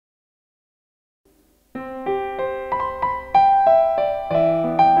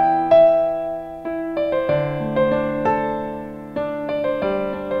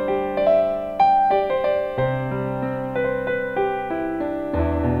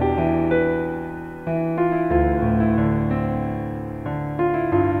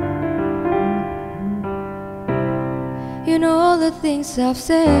the things I've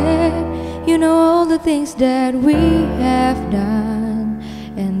said. You know all the things that we have done,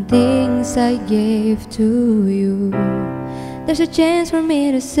 and things I gave to you. There's a chance for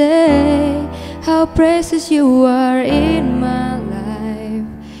me to say how precious you are in my life,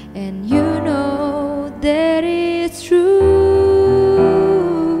 and you know that it's true.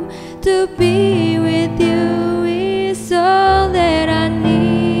 To be with you is all that I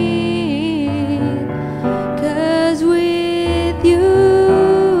need, 'cause with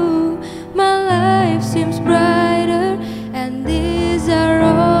you my life seems brighter, and these are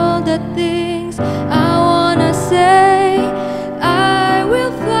all the things I wanna say. I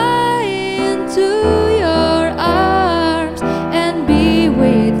will fly into your arms and be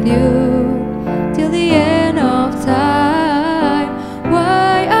with you till the end of time.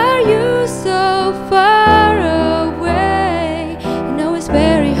 Why are you so far away? You know it's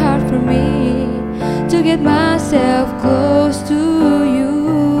very hard for me to get myself close to you.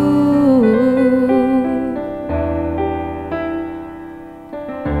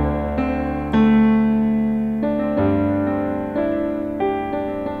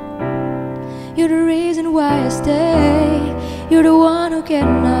 You're the reason why I stay. You're the one who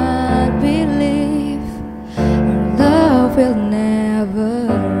cannot believe our love will never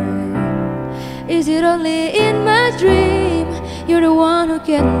end. Is it only in my dream? You're the one who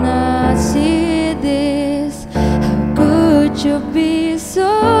cannot see this. How could you be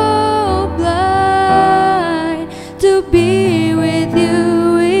so blind? To be with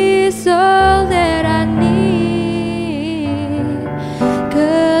you is all that I need,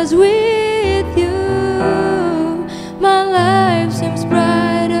 'cause with you my life seems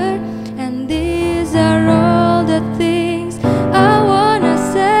brighter, and these are all the things I wanna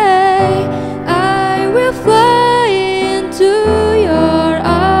say. I will fly into your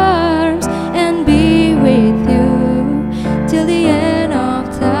arms and be with you till the end of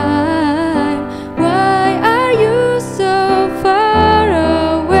time. Why are you so far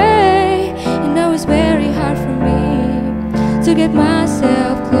away? You know it's very hard for me to get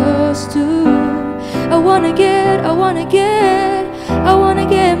myself close to. I wanna get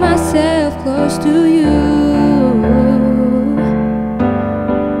myself close to you.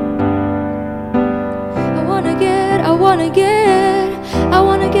 I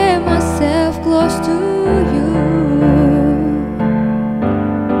wanna get myself close to you.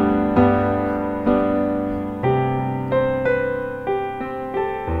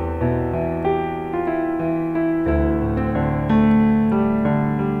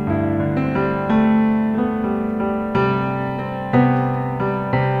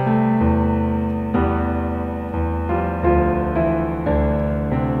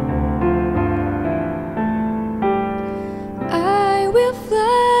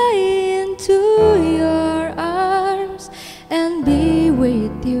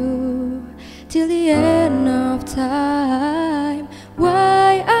 Till the end of time. Why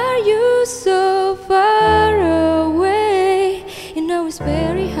are you so far away? You know it's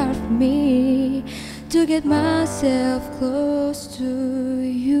very hard for me to get myself close to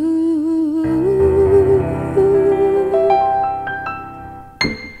you.